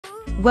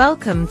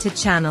Welcome to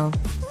channel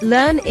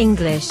Learn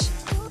English.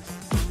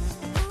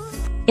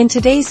 In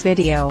today's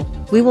video,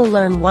 we will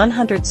learn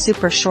 100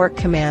 super short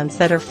commands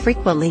that are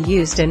frequently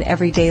used in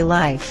everyday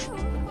life.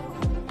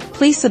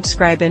 Please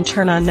subscribe and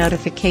turn on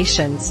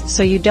notifications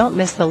so you don't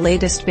miss the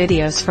latest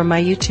videos from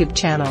my YouTube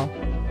channel.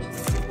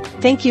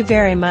 Thank you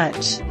very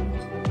much.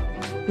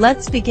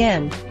 Let's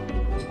begin.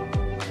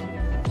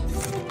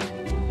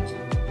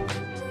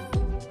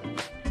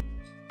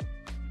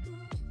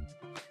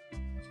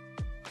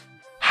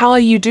 How are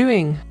you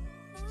doing?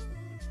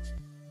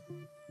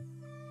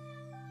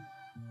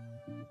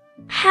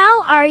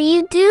 How are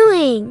you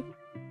doing?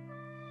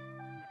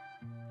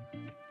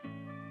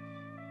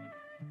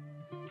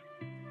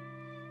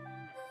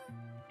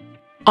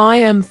 I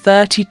am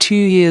 32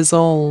 years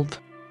old.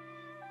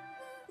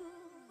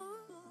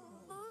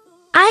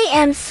 I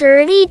am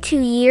 32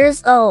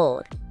 years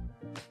old.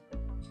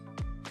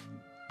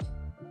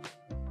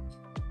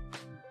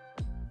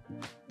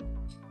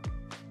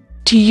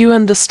 Do you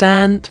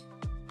understand?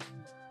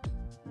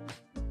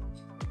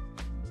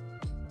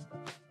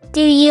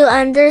 Do you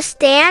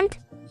understand?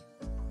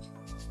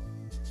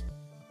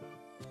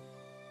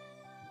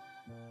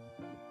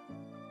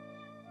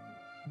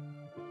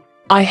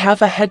 I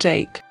have a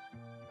headache.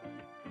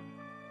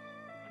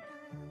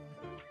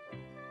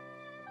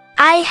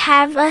 I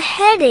have a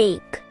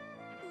headache.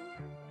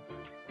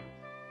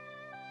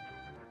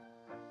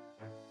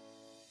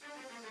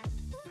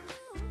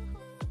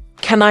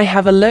 Can I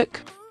have a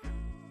look?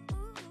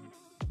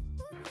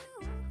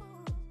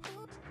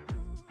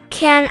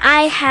 Can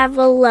I have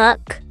a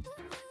look?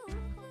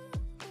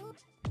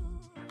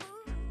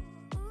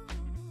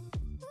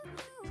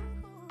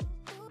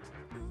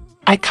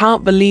 I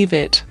can't believe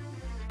it.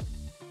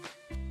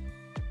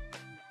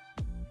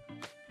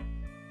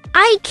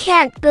 I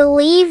can't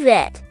believe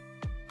it.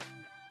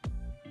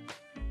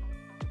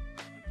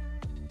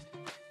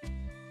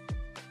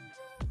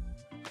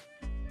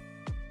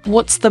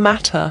 What's the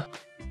matter?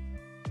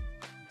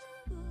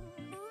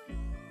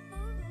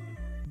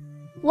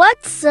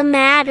 What's the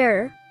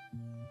matter?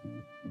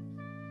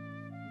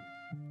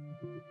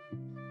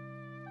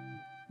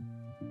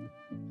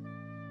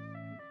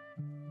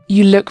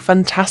 You look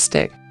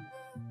fantastic.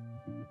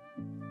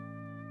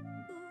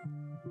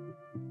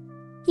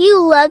 You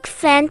look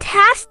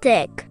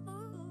fantastic.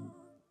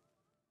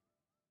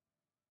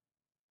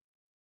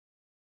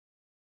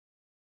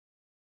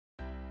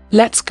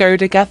 Let's go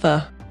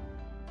together.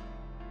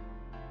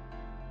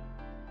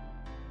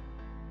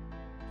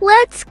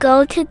 Let's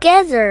go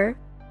together.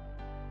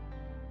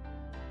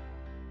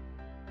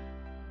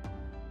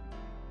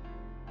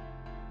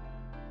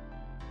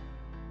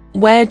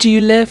 Where do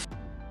you live?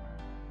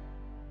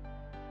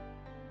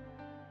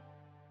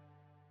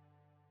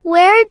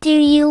 Where do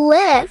you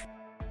live?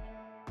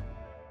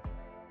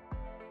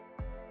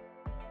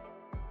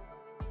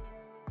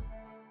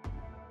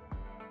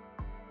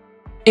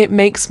 It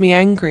makes me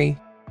angry.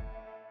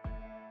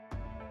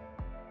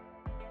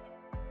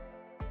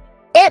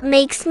 It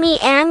makes me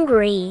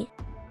angry.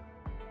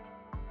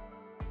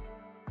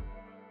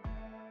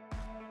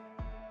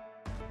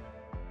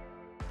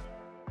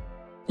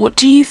 What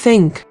do you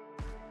think?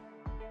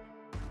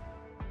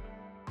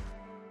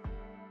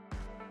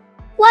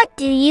 What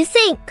do you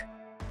think?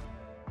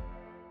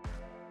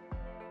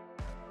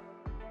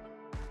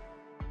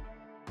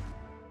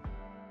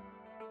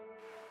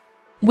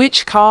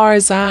 Which car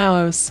is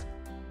ours?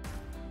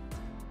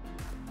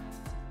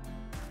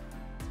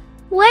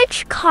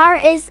 Which car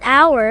is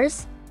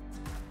ours?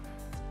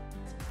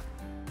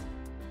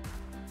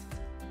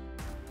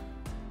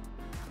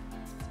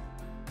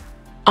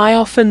 I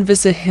often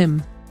visit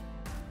him.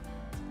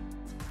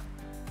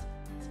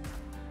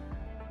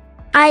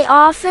 I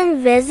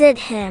often visit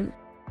him.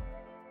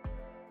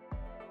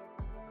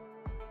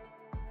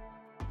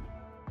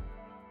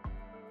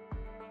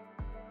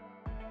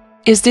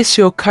 Is this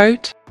your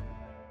coat?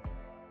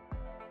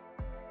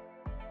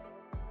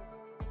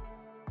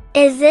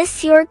 Is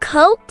this your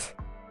coat?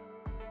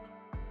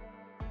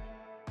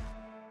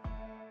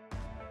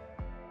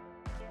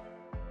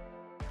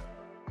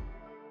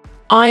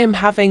 I am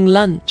having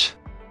lunch.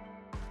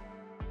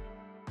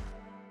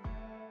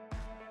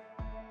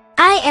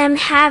 I am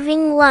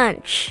having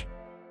lunch.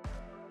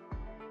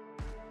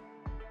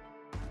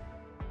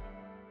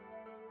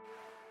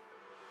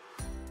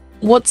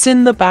 What's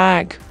in the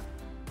bag?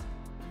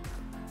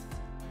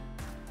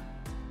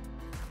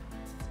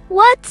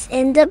 What's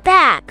in the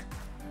bag?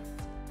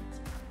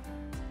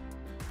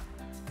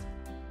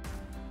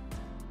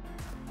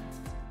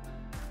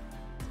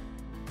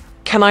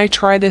 Can I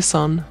try this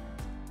on?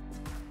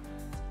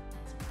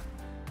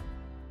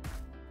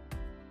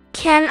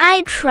 Can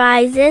I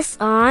try this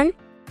on?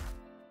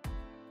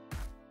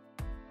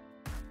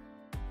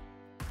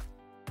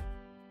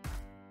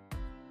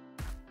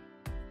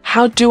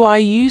 How do I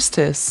use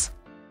this?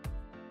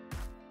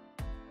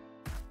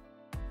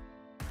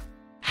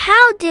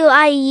 How do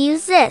I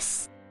use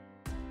this?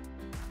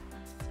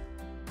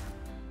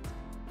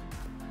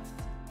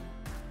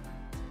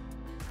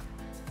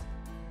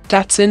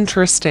 That's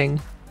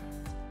interesting.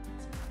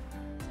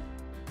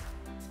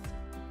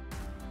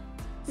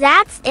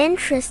 That's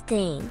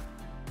interesting.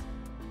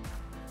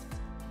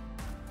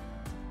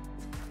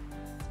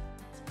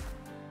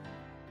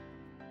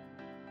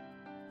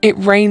 It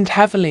rained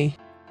heavily.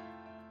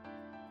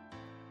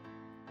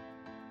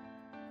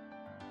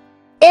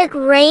 It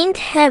rained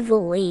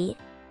heavily.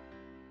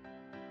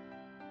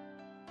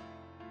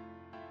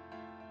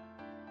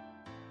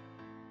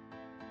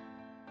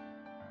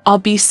 I'll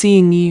be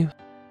seeing you.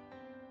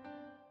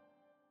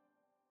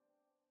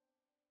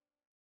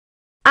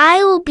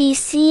 I will be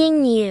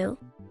seeing you.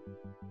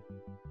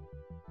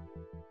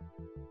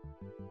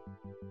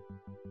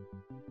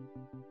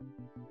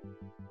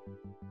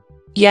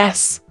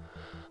 Yes,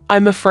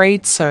 I'm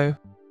afraid so.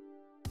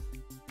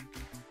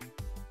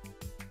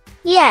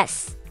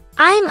 Yes,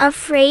 I'm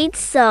afraid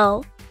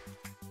so.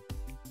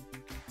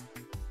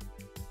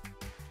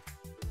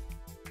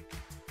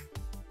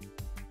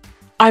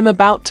 I'm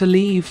about to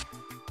leave.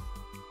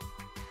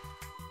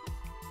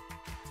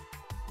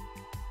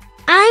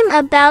 I'm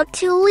about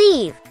to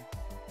leave.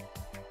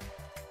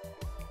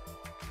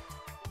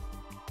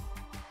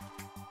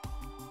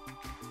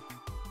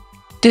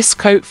 This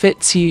coat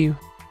fits you.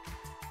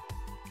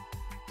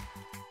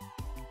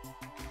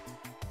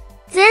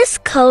 This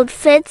coat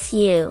fits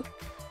you.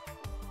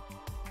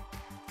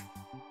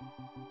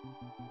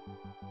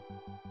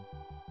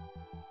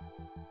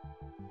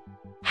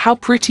 How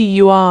pretty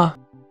you are.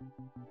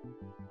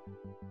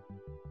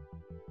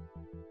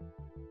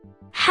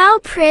 How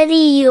pretty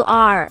you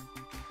are.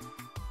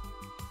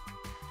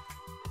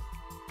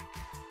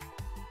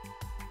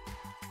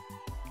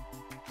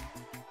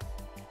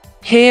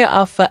 Here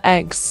are 4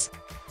 eggs.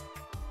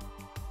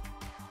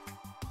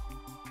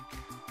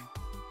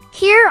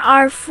 Here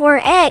are 4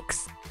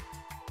 eggs.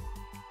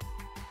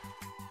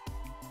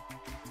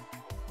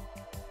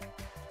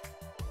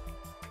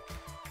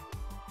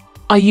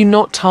 Are you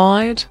not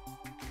tired?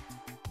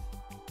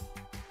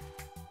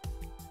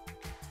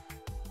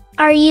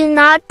 Are you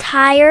not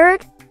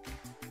tired?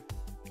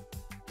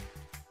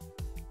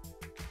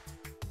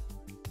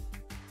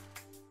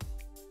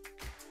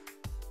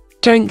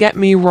 Don't get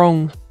me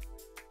wrong.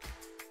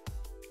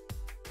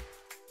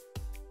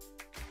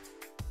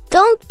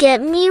 Don't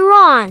get me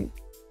wrong.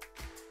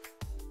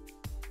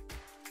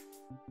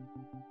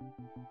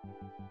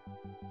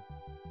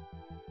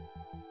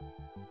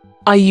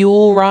 Are you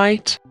all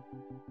right?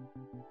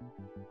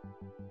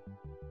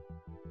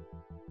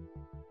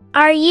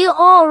 Are you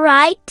all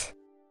right?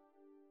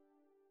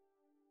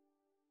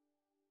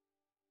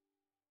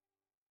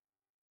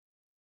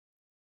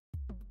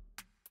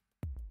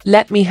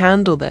 Let me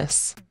handle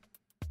this.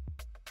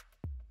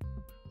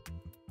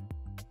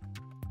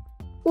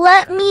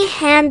 Let me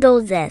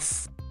handle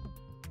this.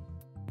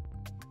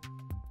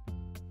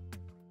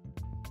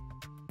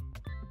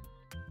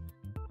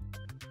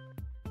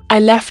 I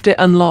left it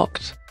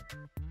unlocked.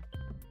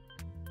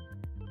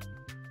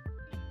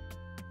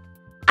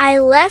 I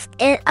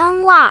left it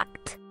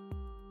unlocked.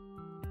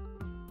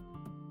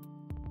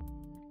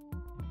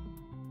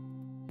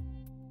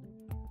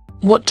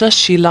 What does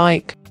she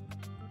like?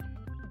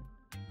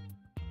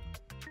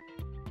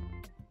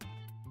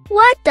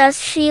 What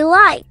does she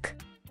like?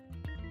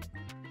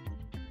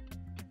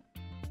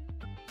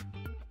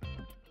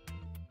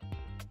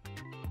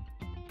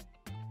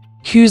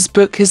 Whose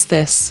book is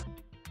this?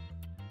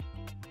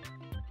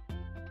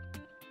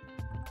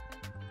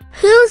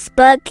 Whose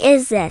book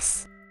is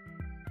this?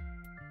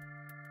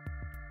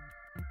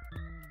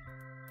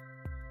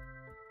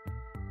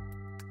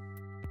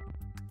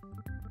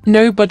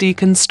 Nobody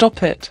can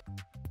stop it.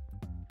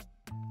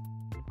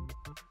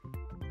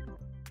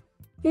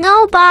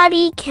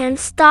 Nobody can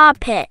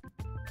stop it.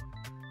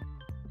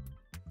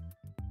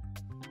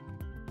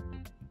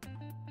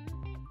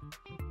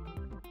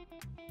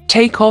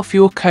 Take off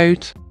your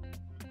coat.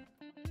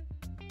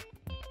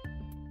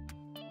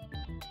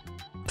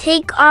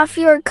 Take off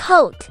your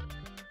coat.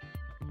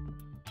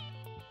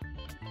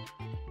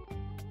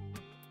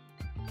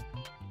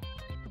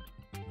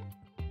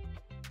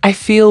 I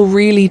feel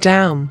really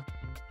down.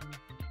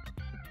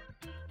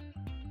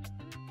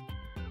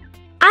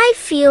 I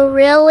feel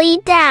really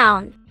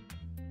down.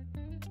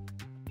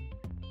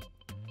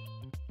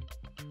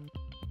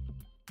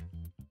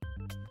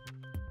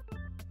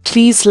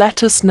 Please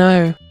let us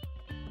know.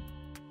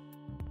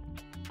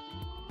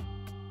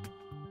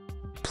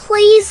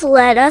 Please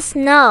let us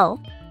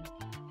know.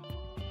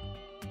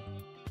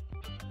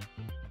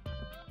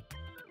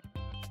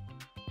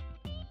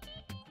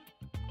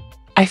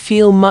 I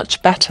feel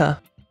much better.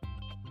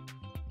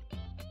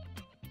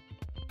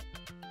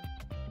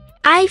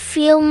 I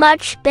feel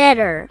much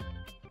better.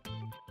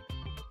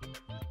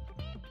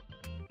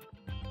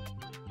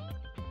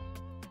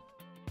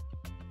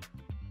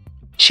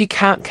 She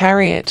can't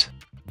carry it.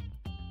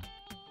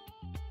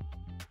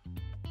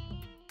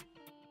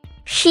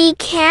 She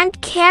can't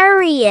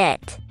carry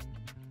it.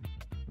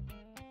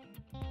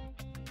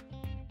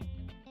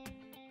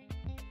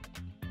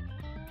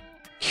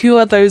 Who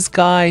are those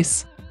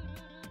guys?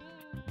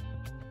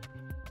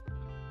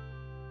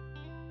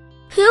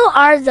 Who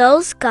are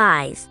those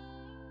guys?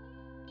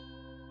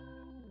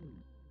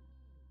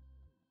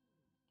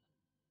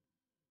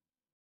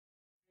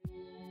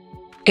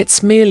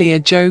 It's merely a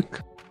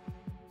joke.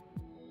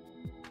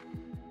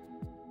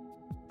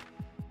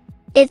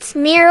 It's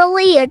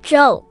merely a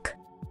joke.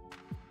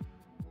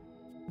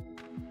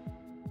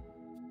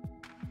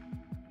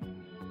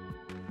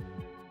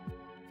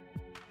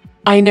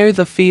 I know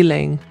the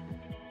feeling.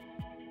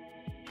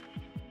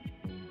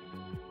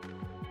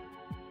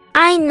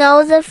 I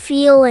know the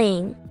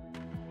feeling.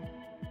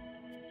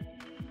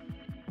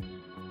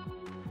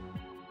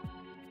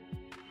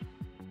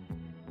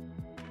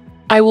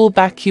 I will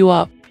back you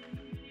up.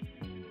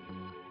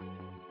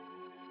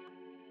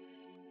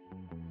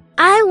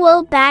 I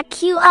will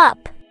back you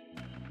up.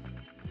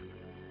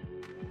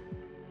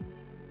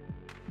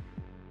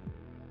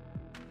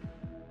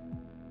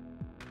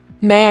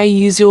 May I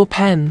use your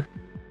pen?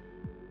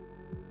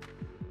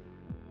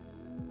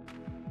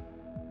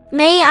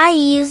 May I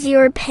use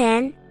your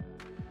pen?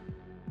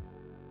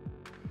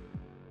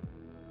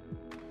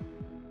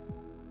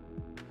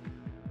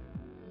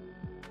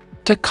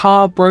 The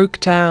car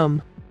broke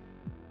down.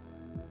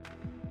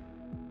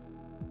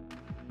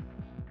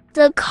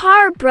 The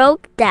car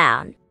broke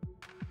down.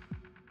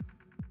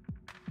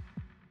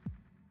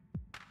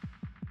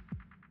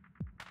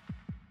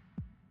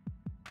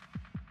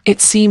 It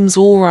seems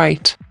all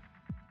right.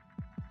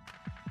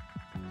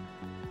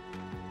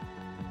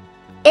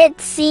 It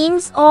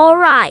seems all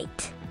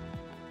right.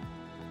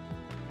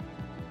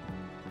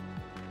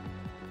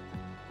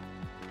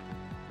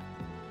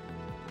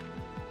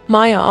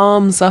 My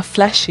arms are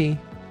fleshy.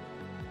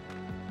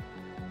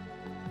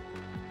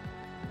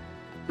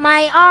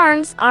 My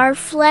arms are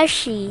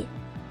fleshy.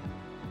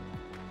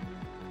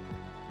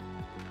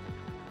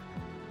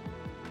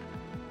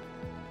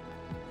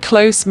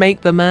 Clothes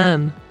make the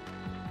man.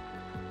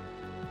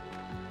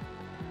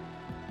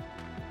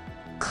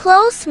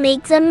 Clothes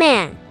make the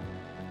man.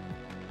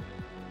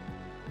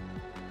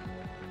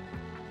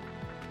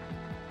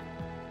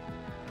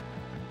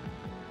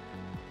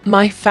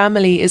 My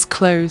family is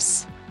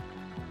close.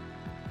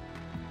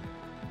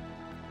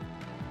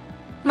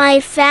 My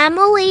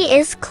family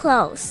is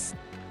close.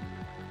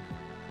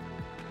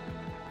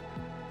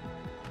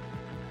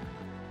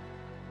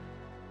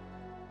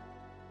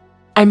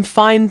 I'm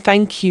fine,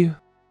 thank you.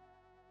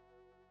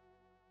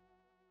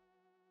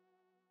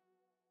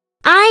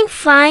 I'm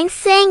fine,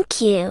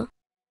 thank you.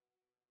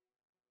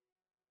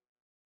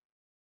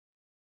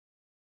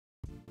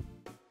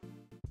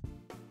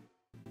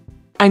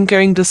 I'm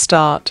going to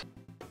start.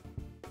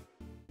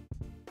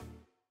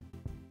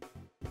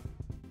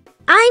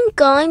 I'm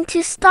going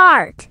to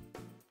start.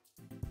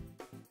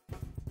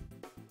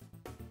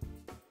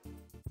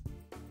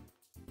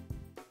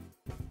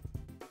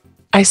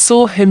 I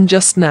saw him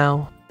just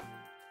now.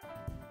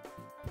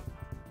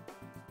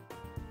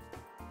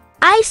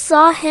 I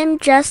saw him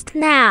just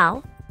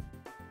now.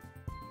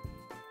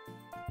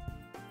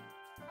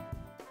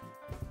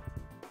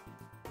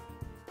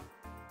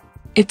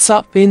 It's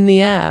up in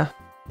the air.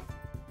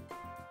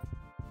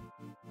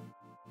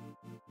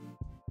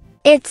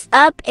 It's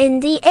up in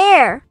the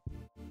air.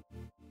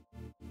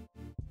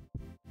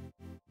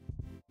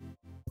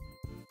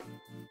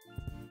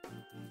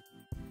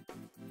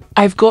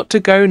 I've got to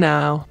go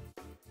now.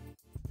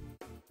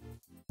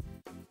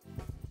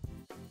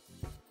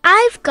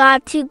 I've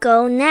got to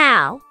go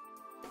now.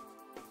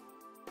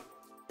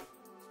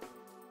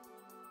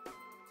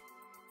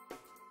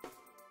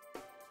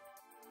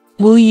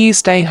 Will you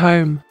stay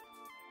home?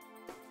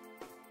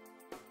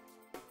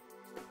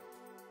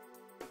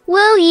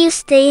 Will you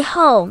stay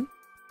home?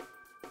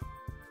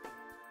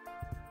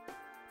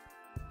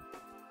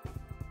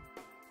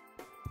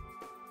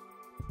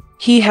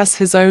 He has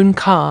his own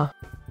car.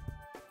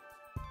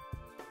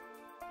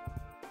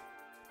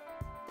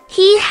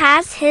 He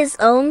has his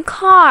own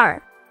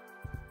car.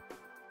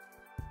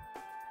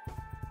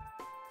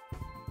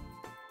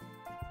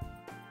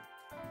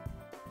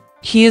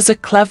 He is a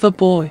clever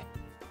boy.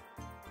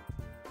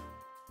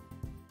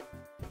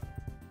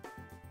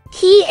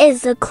 He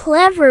is a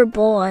clever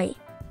boy.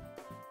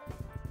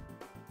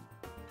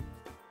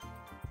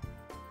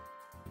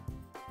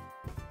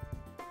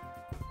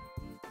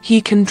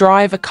 He can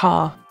drive a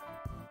car.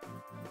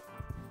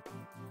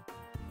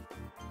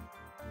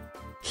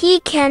 He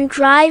can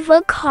drive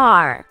a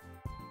car.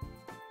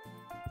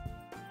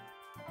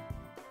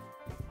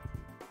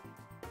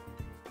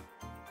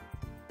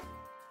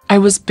 I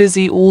was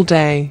busy all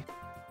day.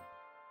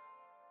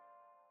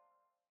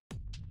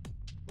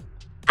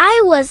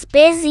 I was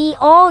busy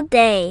all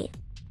day.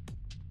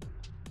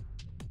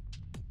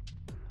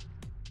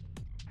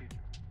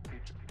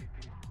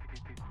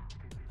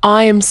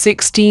 I am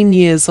 16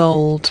 years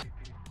old.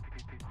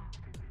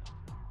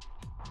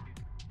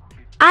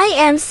 I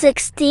am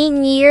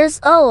 16 years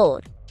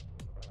old.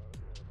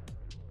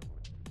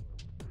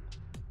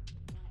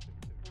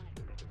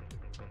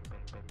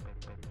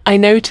 I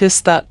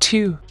noticed that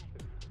too.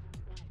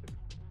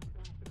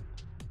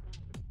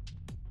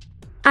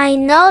 I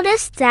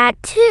noticed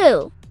that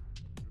too.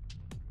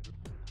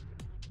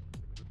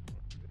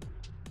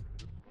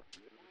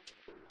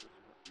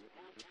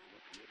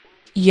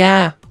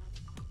 Yeah.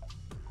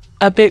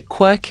 A bit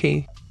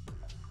quirky.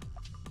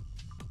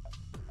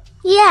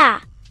 Yeah,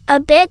 a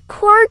bit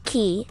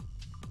quirky.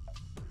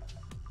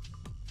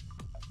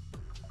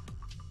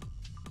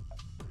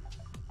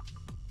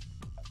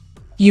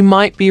 You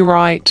might be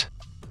right.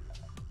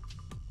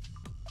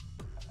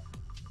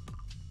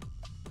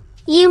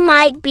 You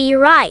might be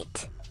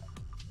right.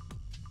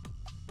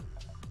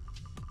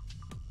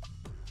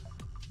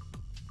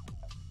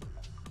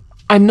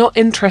 I'm not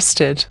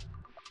interested.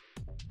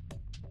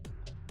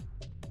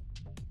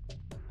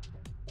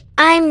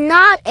 I'm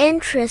not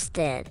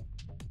interested.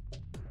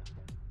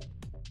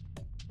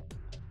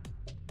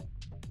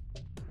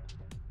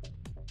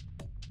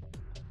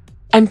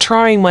 I'm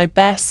trying my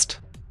best.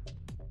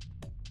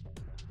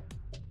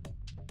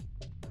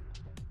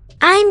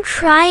 I'm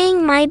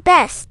trying my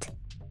best.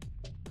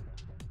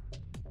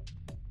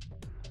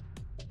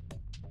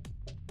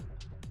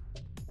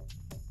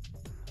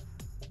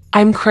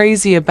 I'm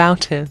crazy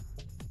about it.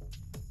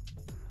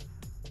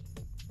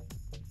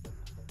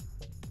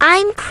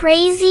 I'm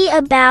crazy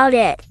about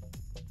it.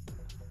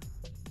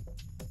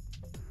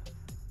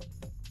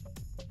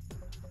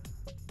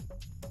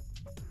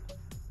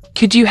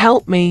 Could you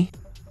help me?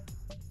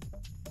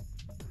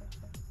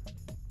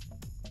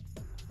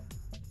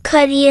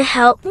 Could you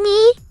help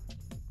me?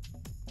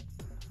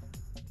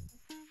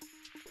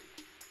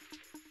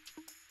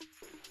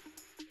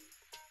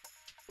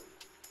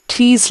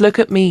 Please look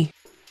at me.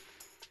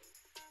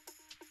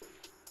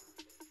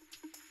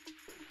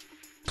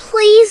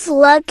 Please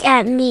look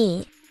at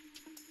me.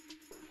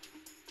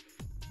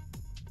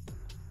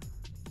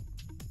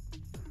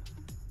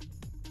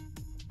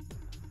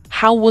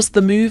 How was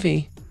the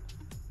movie?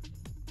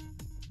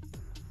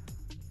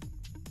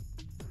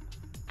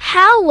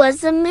 How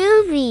was the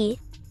movie?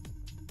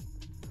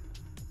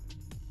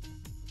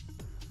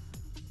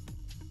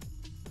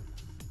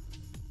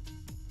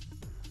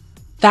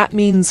 That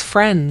means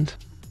friend.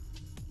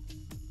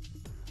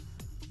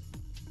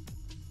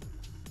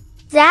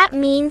 That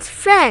means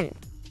friend.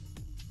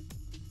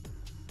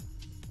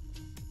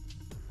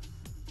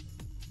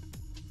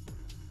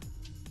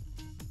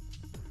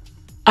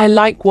 I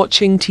like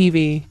watching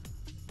TV.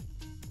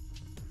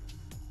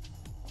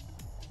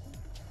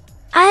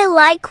 I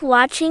like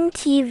watching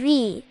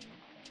TV.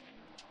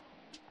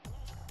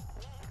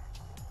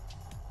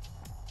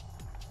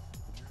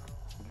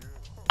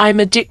 I'm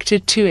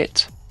addicted to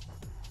it.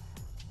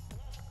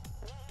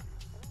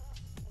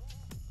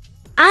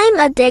 I'm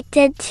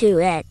addicted to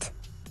it.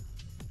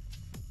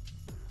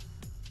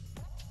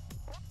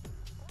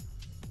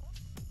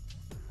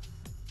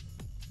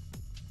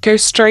 Go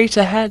straight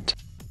ahead.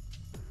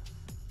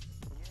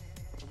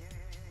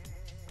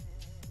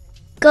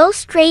 Go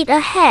straight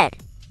ahead.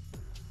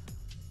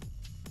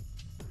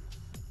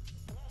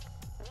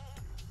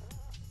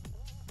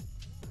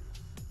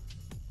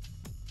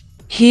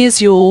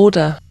 Here's your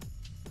order.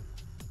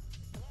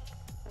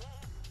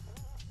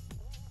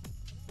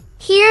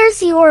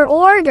 Here's your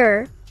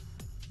order.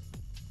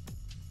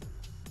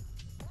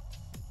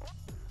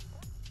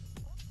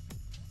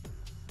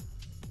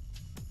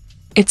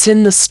 It's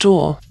in the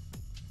store.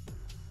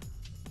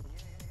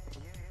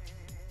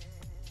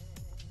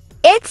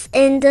 It's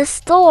in the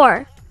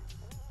store.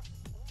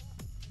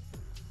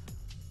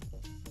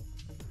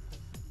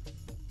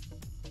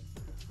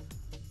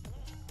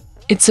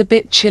 It's a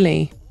bit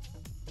chilly.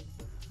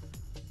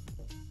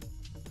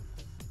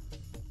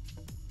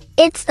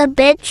 It's a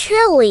bit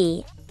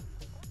chilly.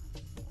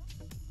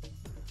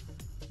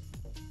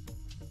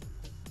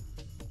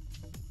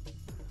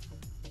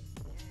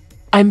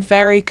 I'm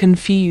very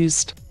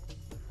confused.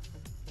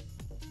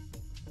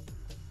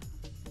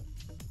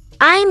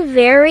 I'm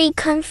very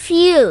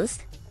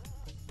confused.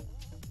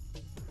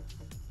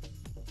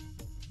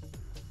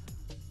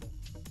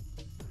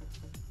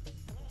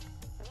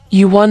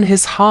 You won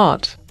his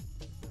heart.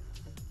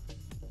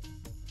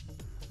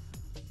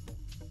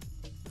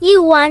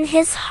 You won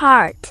his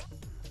heart.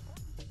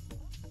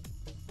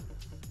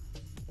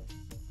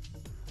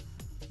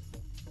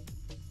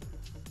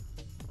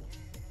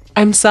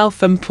 I'm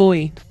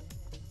self-employed.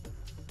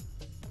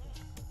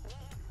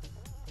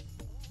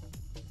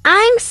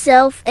 I'm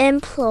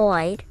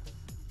self-employed.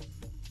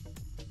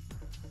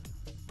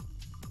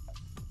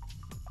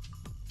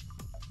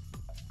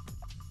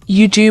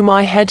 You do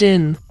my head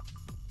in.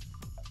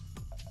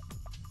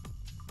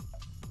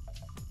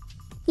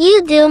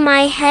 You do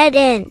my head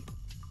in.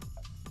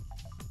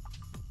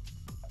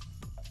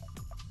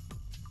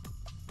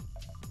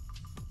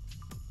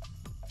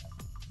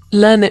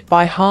 Learn it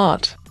by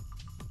heart.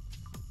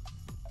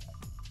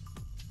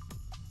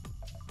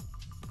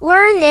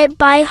 Learn it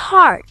by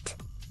heart.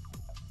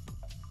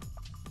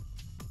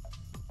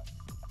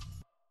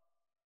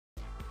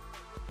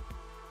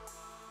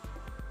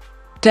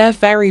 They're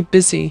very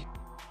busy.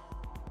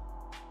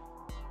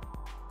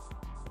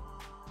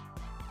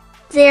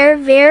 They're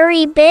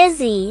very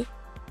busy.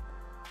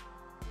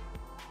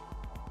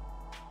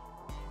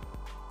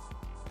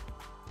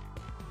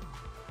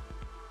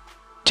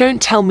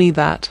 Don't tell me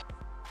that.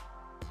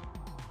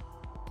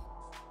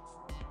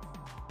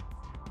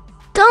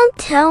 Don't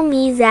tell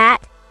me that.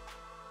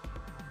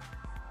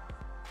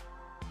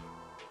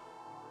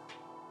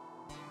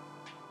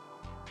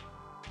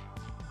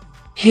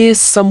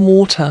 Here's some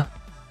water.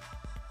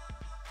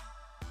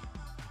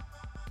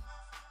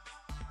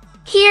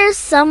 Here's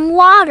some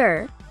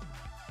water.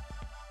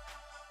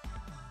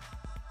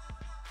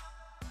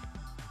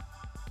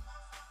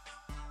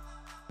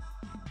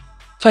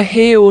 For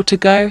here or to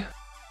go?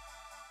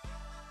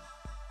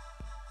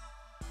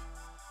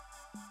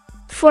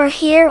 For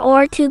here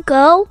or to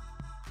go?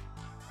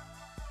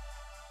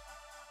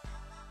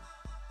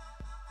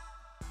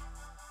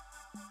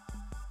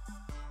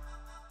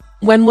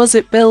 When was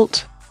it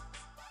built?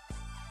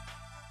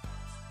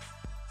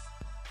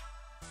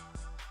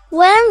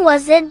 When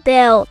was it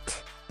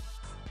built?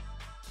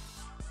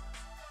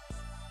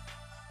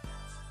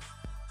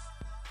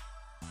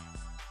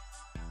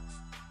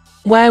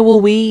 Where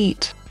will we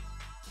eat?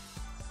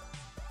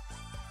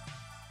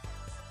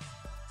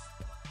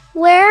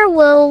 Where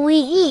will we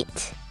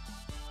eat?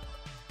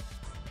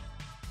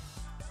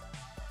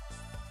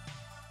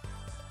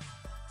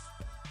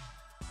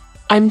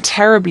 I'm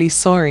terribly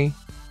sorry.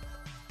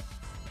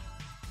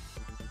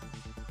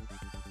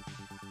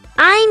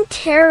 I'm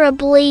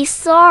terribly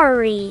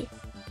sorry.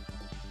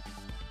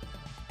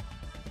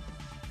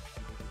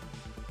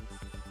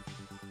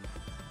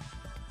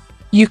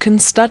 You can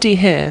study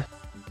here.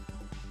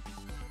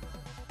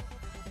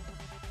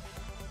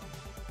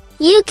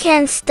 You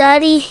can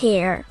study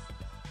here.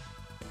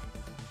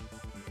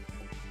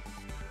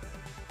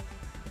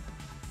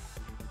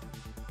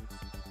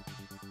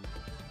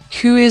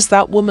 Who is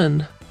that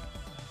woman?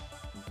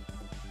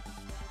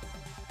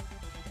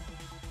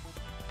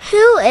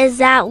 Who is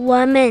that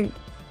woman?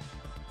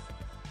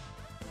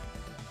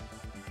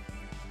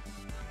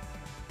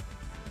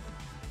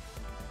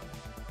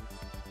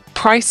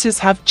 Prices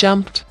have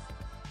jumped.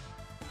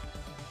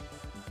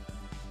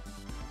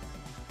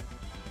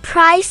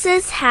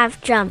 Prices have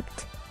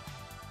jumped.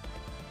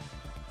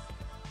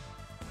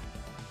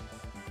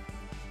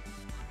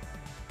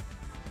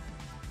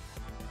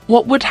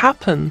 What would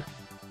happen?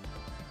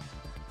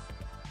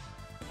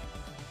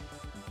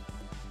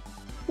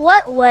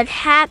 What would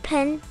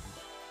happen?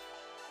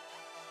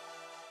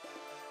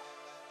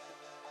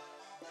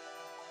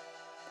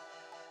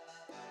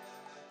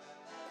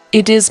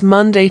 It is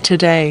Monday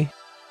today.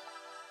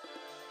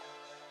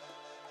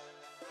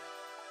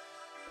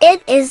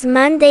 It is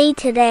Monday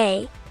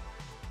today.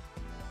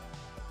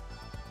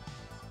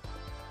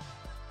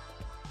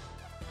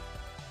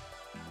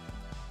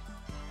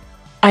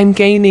 I'm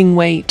gaining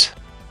weight.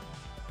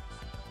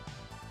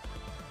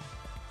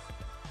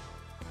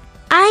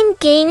 I'm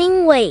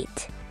gaining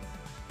weight.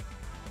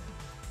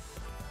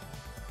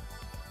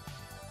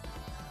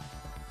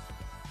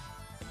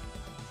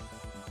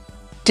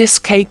 This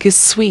cake is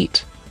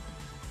sweet.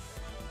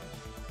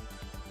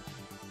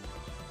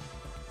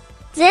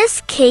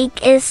 This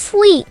cake is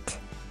sweet.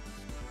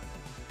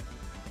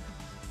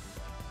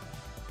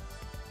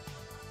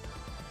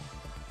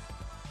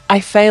 I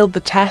failed the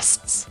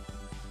tests.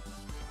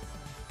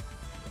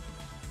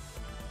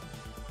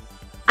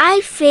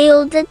 I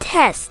failed the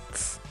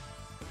tests.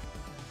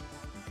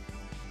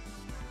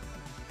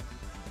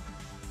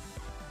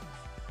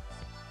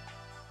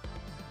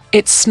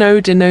 It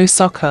snowed in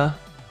Osaka.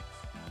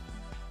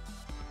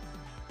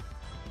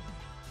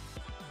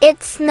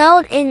 It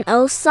snowed in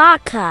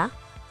Osaka.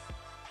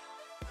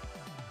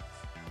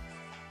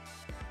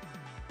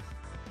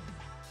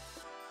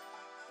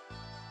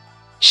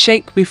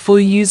 Shake before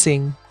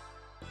using.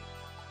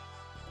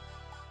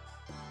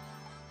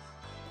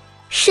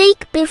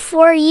 Shake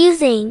before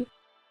using.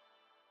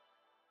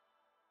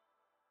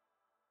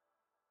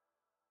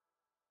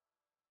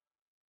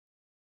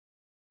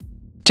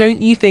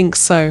 Don't you think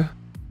so?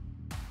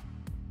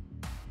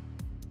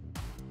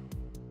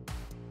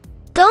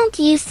 Don't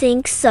you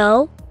think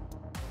so?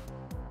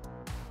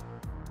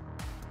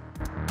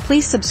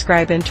 Please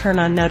subscribe and turn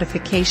on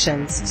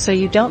notifications so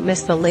you don't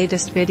miss the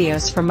latest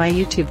videos from my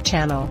YouTube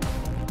channel.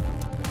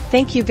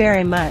 Thank you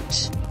very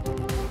much.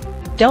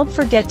 Don't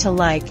forget to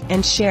like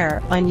and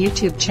share on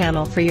YouTube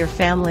channel for your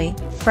family,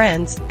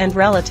 friends, and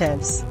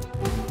relatives.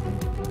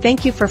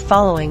 Thank you for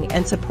following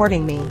and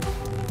supporting me.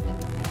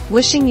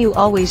 Wishing you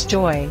always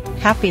joy,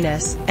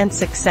 happiness, and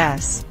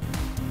success.